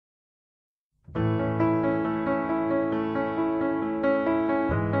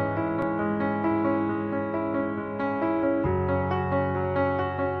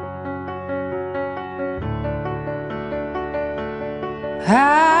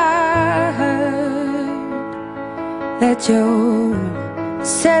I heard that you're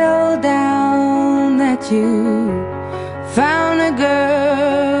settled down, that you found a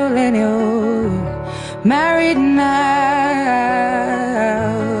girl and you're married now.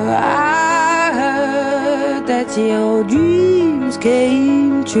 I heard that your dreams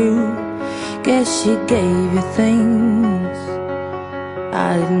came true. Guess she gave you things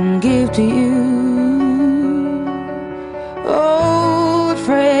I didn't give to you. Old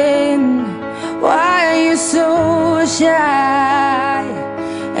friend, why are you so shy?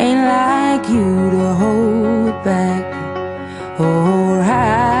 Ain't like you to hold back or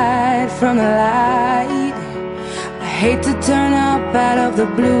hide from the light. I hate to turn up out of the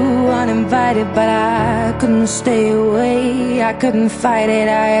blue uninvited, but I couldn't stay away, I couldn't fight it.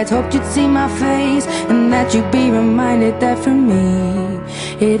 I had hoped you'd see my face and that you'd be reminded that for me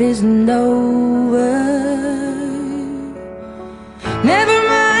it isn't over. Never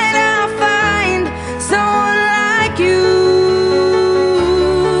mind, I'll find someone like you.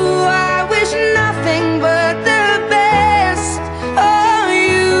 I wish nothing but the best for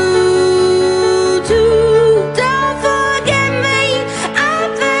you too. Don't forget me, I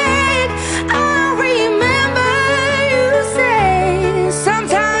beg. I'll remember you say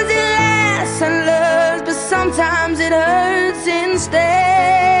sometimes it lasts and loves, but sometimes it hurts instead.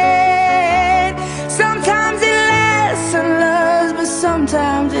 Sometimes it lasts and loves, but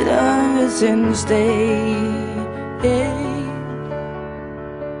sometimes it hurts instead.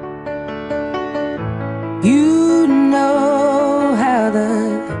 You know how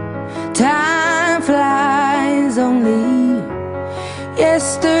the time flies. Only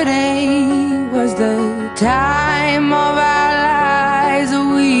yesterday was the time of our lives.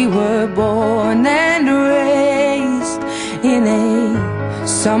 We were born and raised in a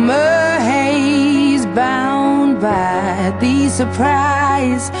summer haze, bound by the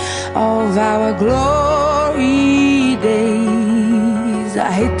surprise of our glory days.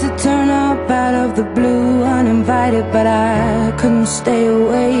 I hate to turn up out of the blue uninvited, but I couldn't stay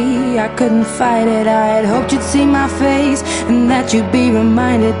away, I couldn't fight it. I had hoped you'd see my face and that you'd be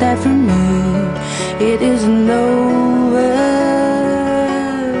reminded that for me it isn't over.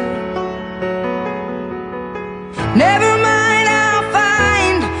 Never mind, I'll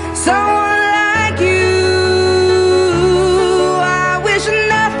find someone like you. I wish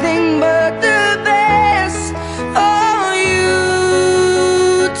nothing but the best for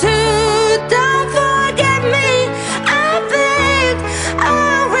you too. Don't forget me, I beg.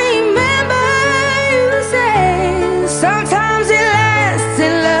 I'll remember you say sometimes it lasts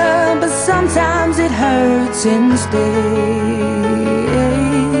in love, but sometimes it hurts instead.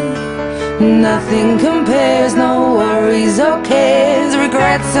 Nothing compares, no worries or cares,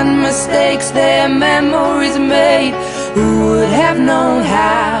 regrets and mistakes, their memories made. Who would have known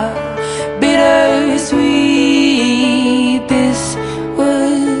how bittersweet this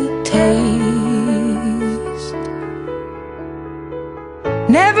would taste?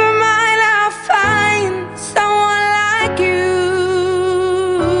 Never mind, I'll find someone like you.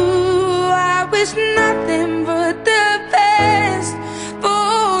 I wish nothing but the best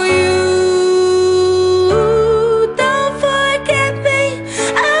for you. Don't forget me,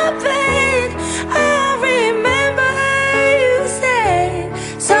 I beg. I'll remember you say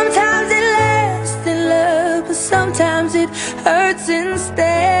sometimes it lasts in love, but sometimes it hurts instead.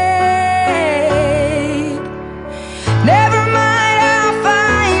 Never mind, I'll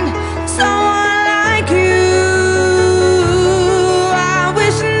find someone like you. I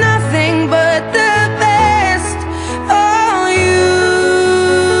wish nothing but the best for you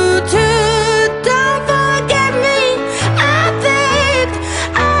too. Don't forget me, I beg.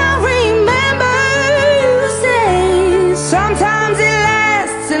 I'll remember you say sometimes it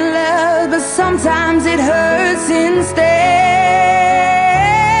lasts in love, but sometimes it hurts instead.